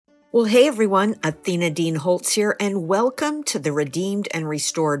Well, hey everyone, Athena Dean Holtz here, and welcome to the Redeemed and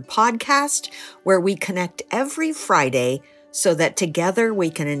Restored podcast, where we connect every Friday so that together we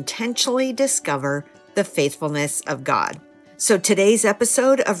can intentionally discover the faithfulness of God. So today's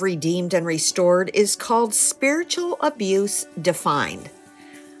episode of Redeemed and Restored is called Spiritual Abuse Defined.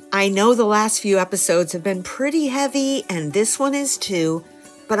 I know the last few episodes have been pretty heavy, and this one is too,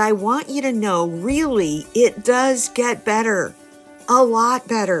 but I want you to know, really, it does get better. A lot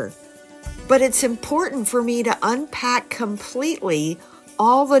better. But it's important for me to unpack completely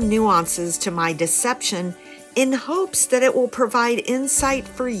all the nuances to my deception in hopes that it will provide insight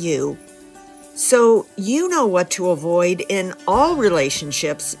for you, so you know what to avoid in all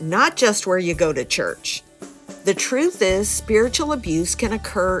relationships, not just where you go to church. The truth is, spiritual abuse can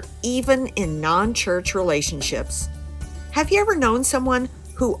occur even in non-church relationships. Have you ever known someone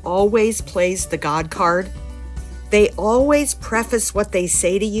who always plays the God card? They always preface what they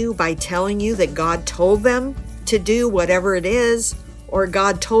say to you by telling you that God told them to do whatever it is, or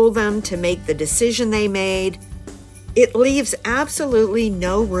God told them to make the decision they made. It leaves absolutely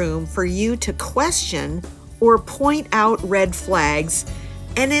no room for you to question or point out red flags,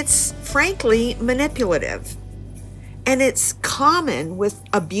 and it's frankly manipulative. And it's common with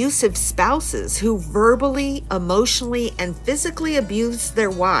abusive spouses who verbally, emotionally, and physically abuse their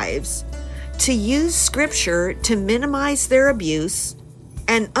wives to use scripture to minimize their abuse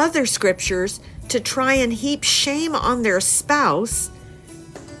and other scriptures to try and heap shame on their spouse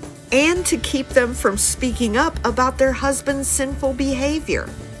and to keep them from speaking up about their husband's sinful behavior.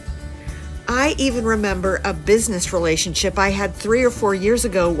 I even remember a business relationship I had 3 or 4 years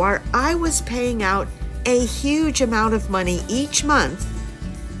ago where I was paying out a huge amount of money each month,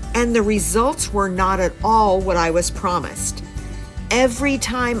 and the results were not at all what I was promised. Every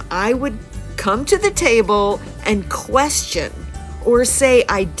time I would come to the table and question or say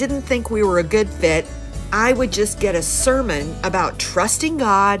I didn't think we were a good fit, I would just get a sermon about trusting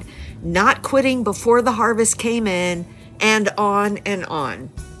God, not quitting before the harvest came in, and on,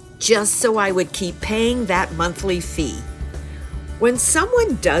 just so I would keep paying that monthly fee. When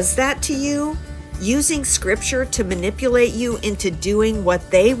someone does that to you, using scripture to manipulate you into doing what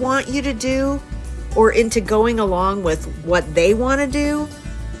they want you to do, or into going along with what they want to do,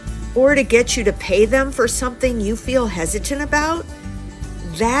 or to get you to pay them for something you feel hesitant about,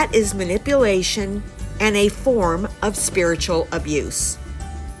 that is manipulation and a form of spiritual abuse.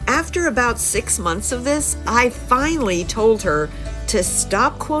 After about 6 months of this, I finally told her to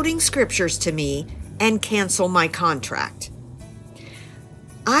stop quoting scriptures to me and cancel my contract.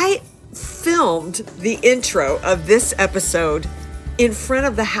 I filmed the intro of this episode in front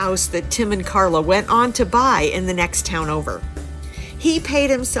of the house that Tim and Carla went on to buy in the next town over. He paid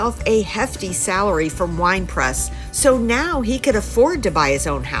himself a hefty salary from Wine Press, so now he could afford to buy his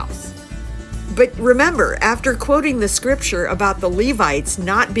own house. But remember, after quoting the scripture about the Levites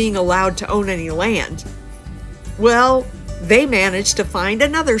not being allowed to own any land, well, they managed to find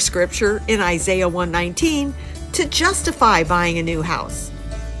another scripture in Isaiah 1:19 to justify buying a new house,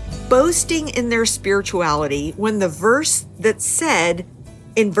 boasting in their spirituality when the verse that said,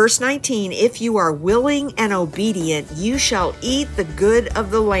 in verse 19, if you are willing and obedient, you shall eat the good of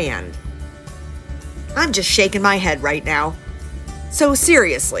the land. I'm just shaking my head right now. So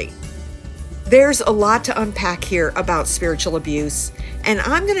seriously, there's a lot to unpack here about spiritual abuse, and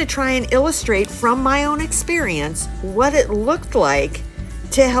I'm going to try and illustrate from my own experience what it looked like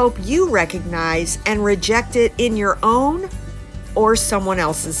to help you recognize and reject it in your own or someone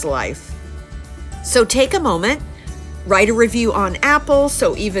else's life. So take a moment. Write a review on Apple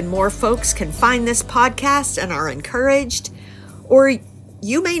so even more folks can find this podcast and are encouraged. Or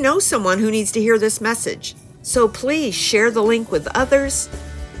you may know someone who needs to hear this message, so please share the link with others.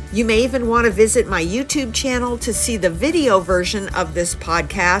 You may even want to visit my YouTube channel to see the video version of this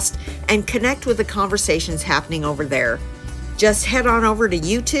podcast and connect with the conversations happening over there. Just head on over to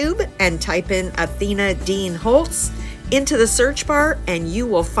YouTube and type in Athena Dean Holtz into the search bar and you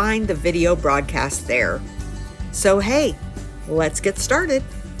will find the video broadcast there. So hey, let's get started.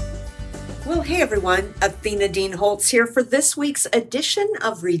 Well, hey everyone, Athena Dean Holtz here for this week's edition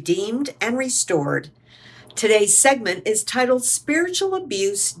of Redeemed and Restored. Today's segment is titled Spiritual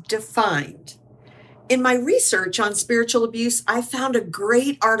Abuse Defined. In my research on spiritual abuse, I found a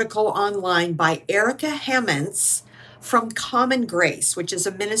great article online by Erica Hammonds from Common Grace, which is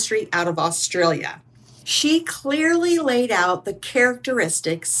a ministry out of Australia. She clearly laid out the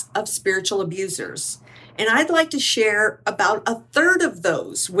characteristics of spiritual abusers, and I'd like to share about a third of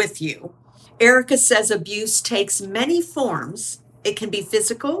those with you. Erica says abuse takes many forms. It can be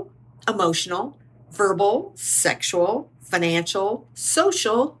physical, emotional, verbal, sexual, financial,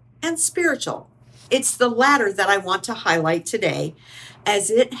 social, and spiritual. It's the latter that I want to highlight today, as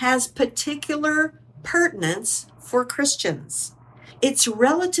it has particular pertinence for Christians. It's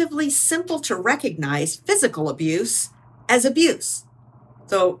relatively simple to recognize physical abuse as abuse,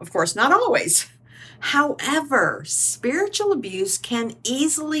 though, of course, not always. However, spiritual abuse can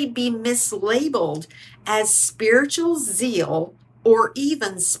easily be mislabeled as spiritual zeal or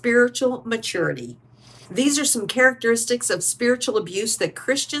even spiritual maturity. These are some characteristics of spiritual abuse that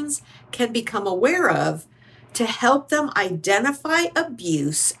Christians can become aware of to help them identify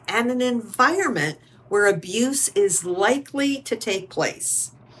abuse and an environment where abuse is likely to take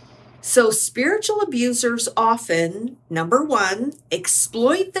place. So spiritual abusers often, number one,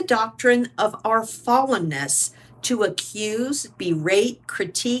 exploit the doctrine of our fallenness to accuse, berate,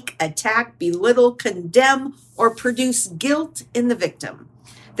 critique, attack, belittle, condemn, or produce guilt in the victim.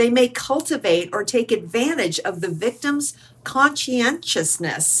 They may cultivate or take advantage of the victim's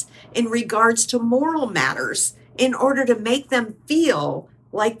conscientiousness in regards to moral matters in order to make them feel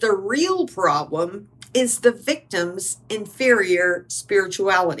like the real problem is the victim's inferior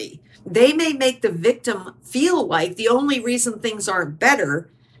spirituality. They may make the victim feel like the only reason things aren't better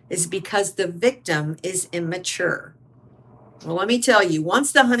is because the victim is immature. Well, let me tell you,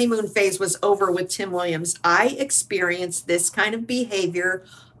 once the honeymoon phase was over with Tim Williams, I experienced this kind of behavior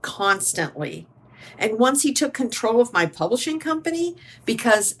constantly. And once he took control of my publishing company,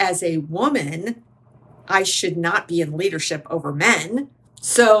 because as a woman, I should not be in leadership over men.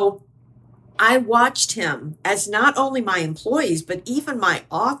 So I watched him as not only my employees, but even my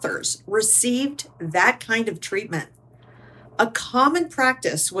authors received that kind of treatment. A common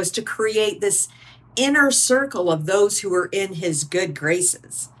practice was to create this inner circle of those who were in his good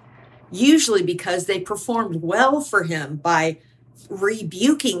graces, usually because they performed well for him by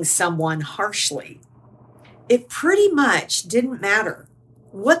rebuking someone harshly. It pretty much didn't matter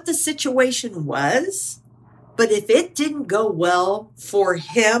what the situation was, but if it didn't go well for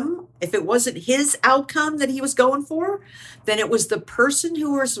him, if it wasn't his outcome that he was going for, then it was the person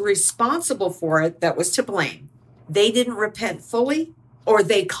who was responsible for it that was to blame. They didn't repent fully, or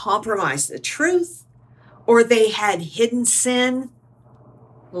they compromised the truth, or they had hidden sin.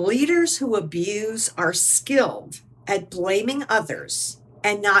 Leaders who abuse are skilled at blaming others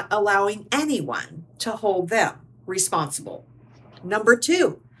and not allowing anyone to hold them responsible. Number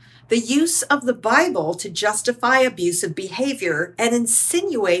two, the use of the Bible to justify abusive behavior and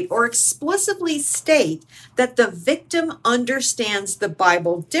insinuate or explicitly state that the victim understands the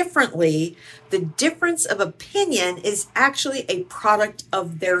Bible differently. The difference of opinion is actually a product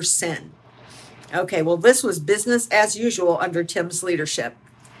of their sin. Okay, well, this was business as usual under Tim's leadership.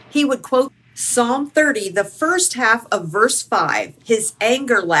 He would quote Psalm 30, the first half of verse 5. His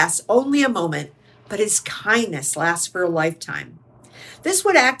anger lasts only a moment, but his kindness lasts for a lifetime. This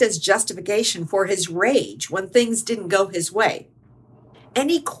would act as justification for his rage when things didn't go his way.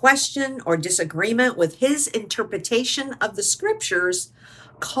 Any question or disagreement with his interpretation of the scriptures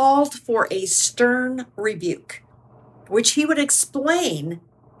called for a stern rebuke, which he would explain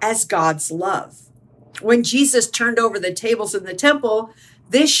as God's love. When Jesus turned over the tables in the temple,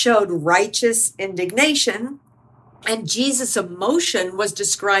 this showed righteous indignation, and Jesus' emotion was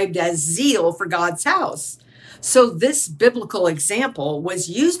described as zeal for God's house. So this biblical example was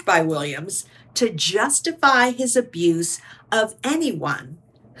used by Williams to justify his abuse of anyone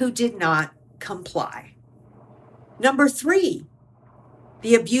who did not comply. Number three,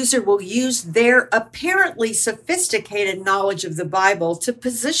 the abuser will use their apparently sophisticated knowledge of the Bible to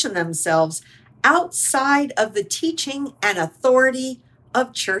position themselves outside of the teaching and authority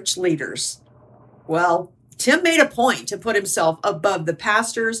of church leaders. Well, Tim made a point to put himself above the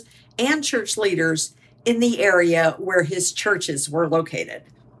pastors and church leaders in the area where his churches were located.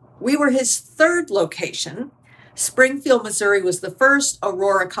 We were his third location. Springfield, Missouri was the first.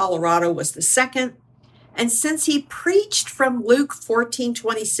 Aurora, Colorado was the second. And since he preached from Luke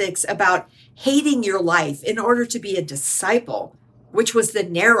 14:26 about hating your life in order to be a disciple, which was the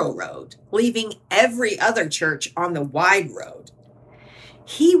narrow road, leaving every other church on the wide road,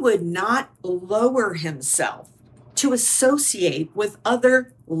 he would not lower himself to associate with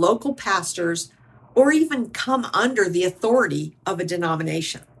other local pastors or even come under the authority of a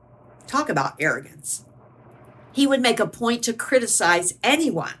denomination. Talk about arrogance. He would make a point to criticize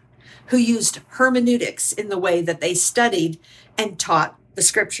anyone who used hermeneutics in the way that they studied and taught the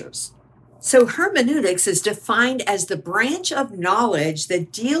scriptures. So hermeneutics is defined as the branch of knowledge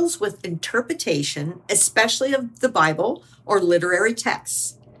that deals with interpretation, especially of the Bible or literary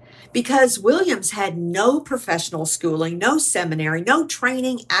texts. Because Williams had no professional schooling, no seminary, no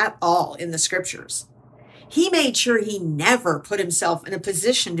training at all in the scriptures, He made sure he never put himself in a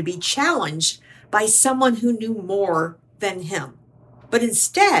position to be challenged by someone who knew more than him. But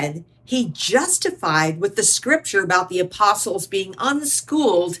instead, he justified with the scripture about the apostles being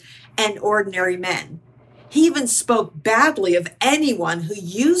unschooled and ordinary men. He even spoke badly of anyone who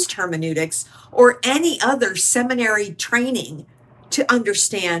used hermeneutics or any other seminary training to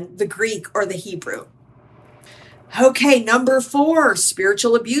understand the Greek or the Hebrew. Okay, number 4,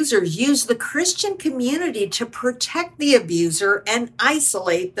 spiritual abusers use the Christian community to protect the abuser and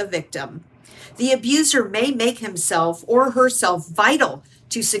isolate the victim. The abuser may make himself or herself vital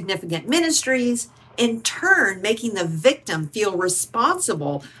to significant ministries, in turn making the victim feel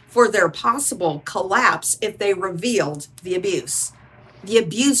responsible for their possible collapse if they revealed the abuse. The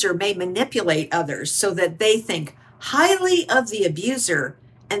abuser may manipulate others so that they think highly of the abuser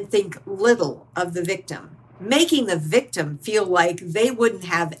and think little of the victim, making the victim feel like they wouldn't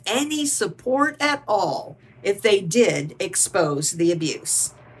have any support at all if they did expose the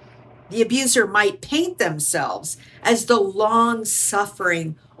abuse. The abuser might paint themselves as the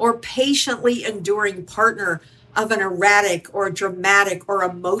long-suffering or patiently enduring partner of an erratic or dramatic or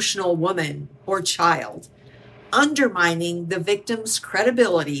emotional woman or child, undermining the victim's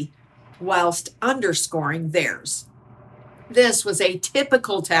credibility whilst underscoring theirs. This was a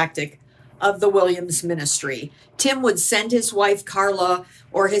typical tactic of the Williams ministry. Tim would send his wife Carla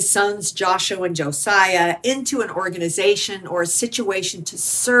or his sons Joshua and Josiah into an organization or a situation to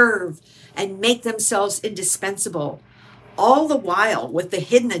serve and make themselves indispensable, all the while with the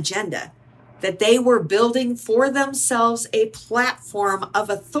hidden agenda that they were building for themselves a platform of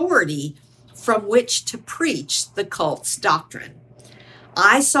authority from which to preach the cult's doctrine.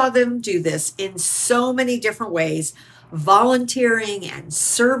 I saw them do this in so many different ways, volunteering and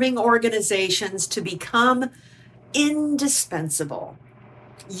serving organizations to become indispensable,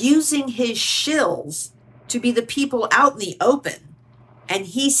 using his shills to be the people out in the open, and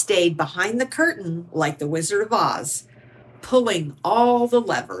he stayed behind the curtain like the Wizard of Oz, pulling all the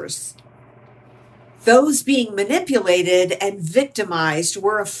levers. Those being manipulated and victimized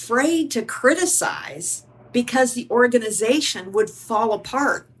were afraid to criticize because the organization would fall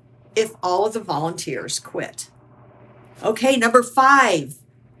apart if all of the volunteers quit. Okay, number 5,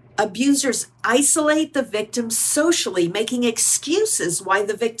 abusers isolate the victim socially, making excuses why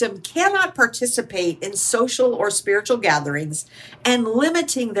the victim cannot participate in social or spiritual gatherings and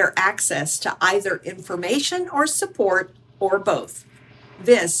limiting their access to either information or support or both.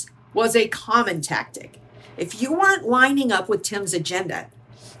 This was a common tactic. If you weren't lining up with Tim's agenda,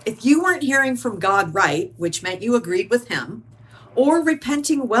 if you weren't hearing from God right, which meant you agreed with him, or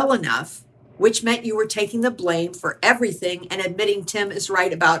repenting well enough, which meant you were taking the blame for everything and admitting Tim is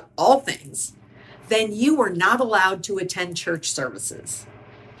right about all things, then you were not allowed to attend church services.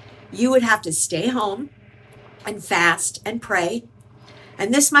 You would have to stay home and fast and pray,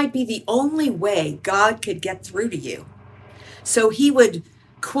 and this might be the only way God could get through to you. So he would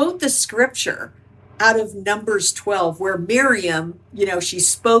quote the scripture out of Numbers 12, where Miriam, she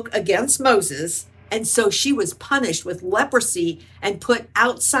spoke against Moses, and so she was punished with leprosy and put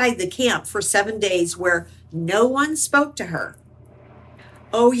outside the camp for 7 days where no one spoke to her.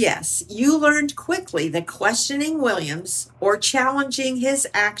 Oh yes, you learned quickly that questioning Williams or challenging his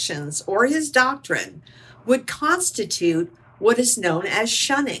actions or his doctrine would constitute what is known as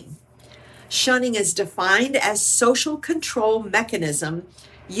shunning. Shunning is defined as social control mechanism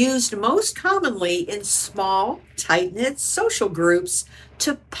used most commonly in small, tight-knit social groups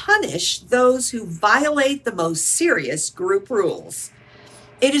to punish those who violate the most serious group rules.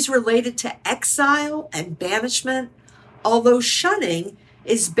 It is related to exile and banishment, although shunning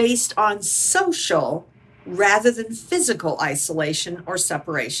is based on social rather than physical isolation or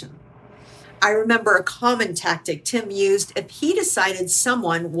separation. I remember a common tactic Tim used if he decided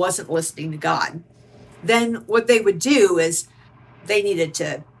someone wasn't listening to God. Then what they would do is they needed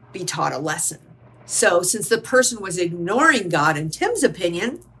to be taught a lesson. So since the person was ignoring God in Tim's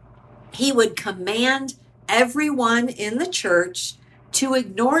opinion, he would command everyone in the church to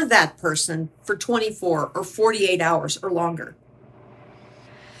ignore that person for 24 or 48 hours or longer.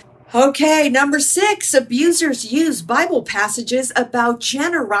 Okay, number 6, abusers use Bible passages about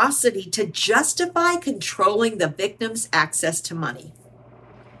generosity to justify controlling the victim's access to money.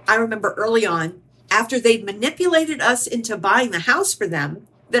 I remember early on, after they'd manipulated us into buying the house for them,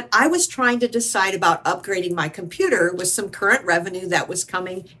 that I was trying to decide about upgrading my computer with some current revenue that was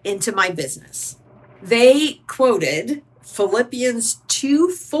coming into my business. They quoted Philippians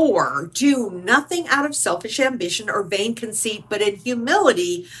 2:4, do nothing out of selfish ambition or vain conceit, but in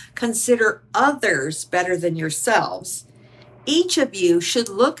humility consider others better than yourselves. Each of you should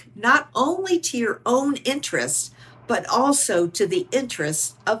look not only to your own interests, but also to the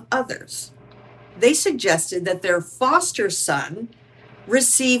interests of others. They suggested that their foster son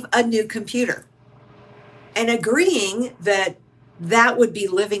receive a new computer, and agreeing that that would be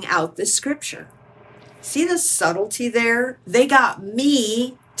living out this scripture. See the subtlety there? They got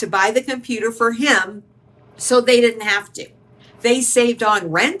me to buy the computer for him so they didn't have to. They saved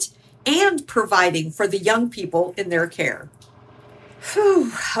on rent and providing for the young people in their care.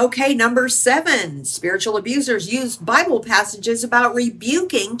 Whew. Okay, number 7, spiritual abusers use Bible passages about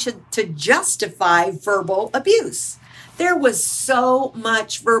rebuking to justify verbal abuse. There was so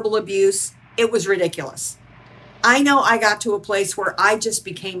much verbal abuse, it was ridiculous. I know I got to a place where I just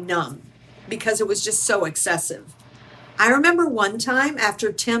became numb because it was just so excessive. I remember one time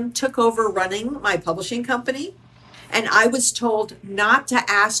after Tim took over running my publishing company, and I was told not to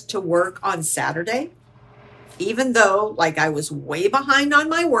ask to work on Saturday, even though I was way behind on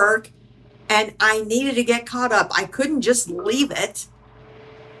my work and I needed to get caught up. I couldn't just leave it.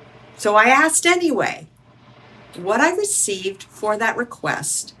 So I asked anyway. What I received for that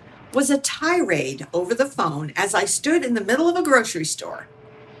request was a tirade over the phone as I stood in the middle of a grocery store.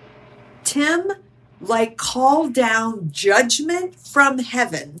 Tim called down judgment from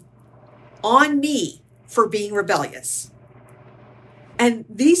heaven on me for being rebellious. And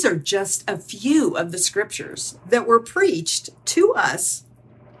these are just a few of the scriptures that were preached to us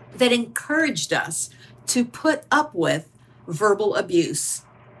that encouraged us to put up with verbal abuse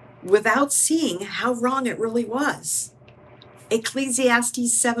without seeing how wrong it really was.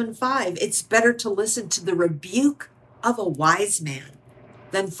 Ecclesiastes 7:5, it's better to listen to the rebuke of a wise man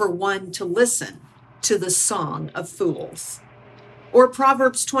than for one to listen to the song of fools. Or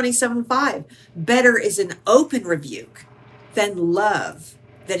Proverbs 27:5, better is an open rebuke than love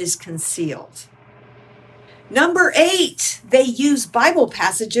that is concealed. Number 8, they use Bible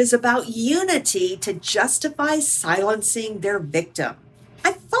passages about unity to justify silencing their victim.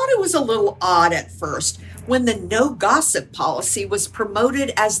 I thought it was a little odd at first when the no gossip policy was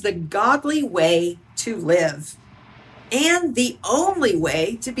promoted as the godly way to live and the only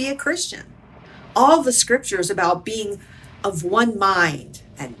way to be a Christian. All the scriptures about being of one mind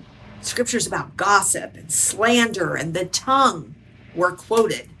and scriptures about gossip and slander and the tongue were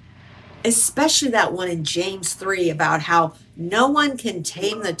quoted, especially that one in James 3 about how no one can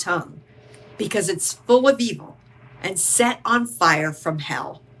tame the tongue because it's full of evil and set on fire from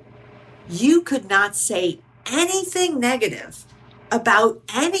hell. You could not say anything negative about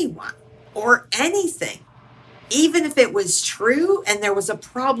anyone or anything, even if it was true and there was a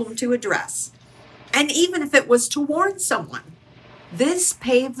problem to address, and even if it was to warn someone. This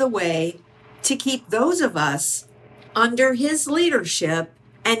paved the way to keep those of us under his leadership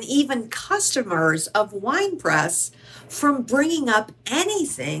and even customers of Wine Press from bringing up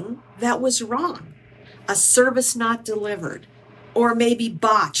anything that was wrong, a service not delivered, or maybe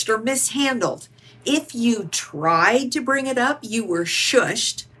botched or mishandled. If you tried to bring it up, you were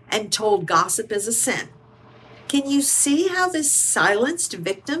shushed and told gossip is a sin. Can you see how this silenced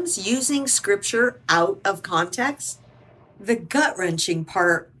victims using scripture out of context? The gut-wrenching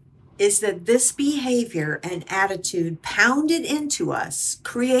part is that this behavior and attitude pounded into us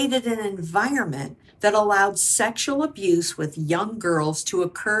created an environment that allowed sexual abuse with young girls to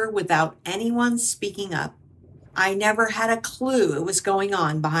occur without anyone speaking up. I never had a clue it was going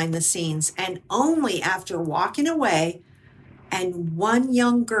on behind the scenes, and only after walking away and one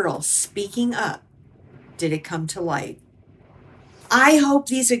young girl speaking up did it come to light. I hope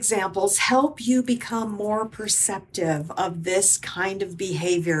these examples help you become more perceptive of this kind of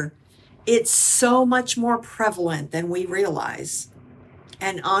behavior. It's so much more prevalent than we realize.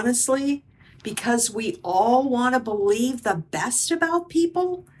 And honestly, because we all want to believe the best about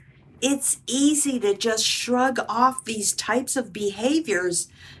people, it's easy to just shrug off these types of behaviors,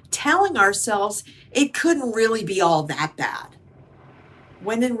 telling ourselves it couldn't really be all that bad,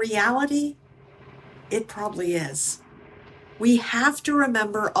 when in reality, it probably is. We have to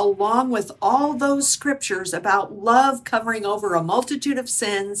remember, along with all those scriptures about love covering over a multitude of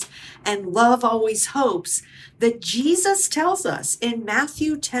sins and love always hopes, that Jesus tells us in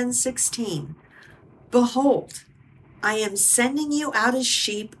Matthew 10:16, behold, I am sending you out as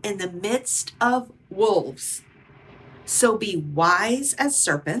sheep in the midst of wolves. So be wise as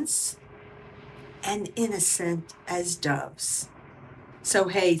serpents and innocent as doves. So,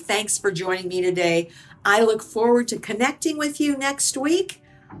 hey, thanks for joining me today. I look forward to connecting with you next week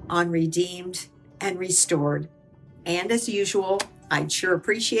on Redeemed and Restored. And as usual, I'd sure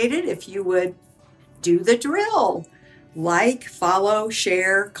appreciate it if you would do the drill. Like, follow,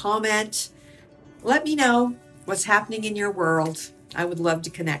 share, comment. Let me know what's happening in your world. I would love to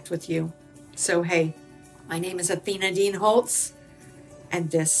connect with you. So, hey, my name is Athena Dean Holtz,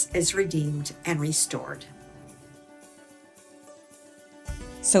 and this is Redeemed and Restored.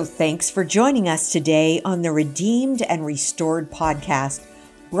 So thanks for joining us today on the Redeemed and Restored podcast,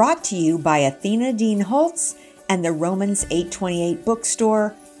 brought to you by Athena Dean Holtz and the Romans 828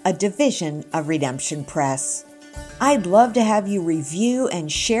 bookstore, a division of Redemption Press. I'd love to have you review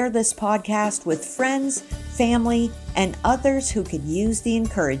and share this podcast with friends, family, and others who could use the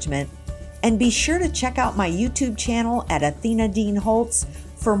encouragement. And be sure to check out my YouTube channel at Athena Dean Holtz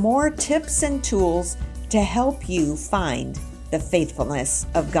for more tips and tools to help you find the faithfulness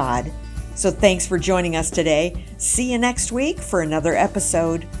of God. So thanks for joining us today. See you next week for another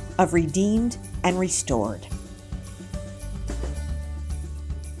episode of Redeemed and Restored.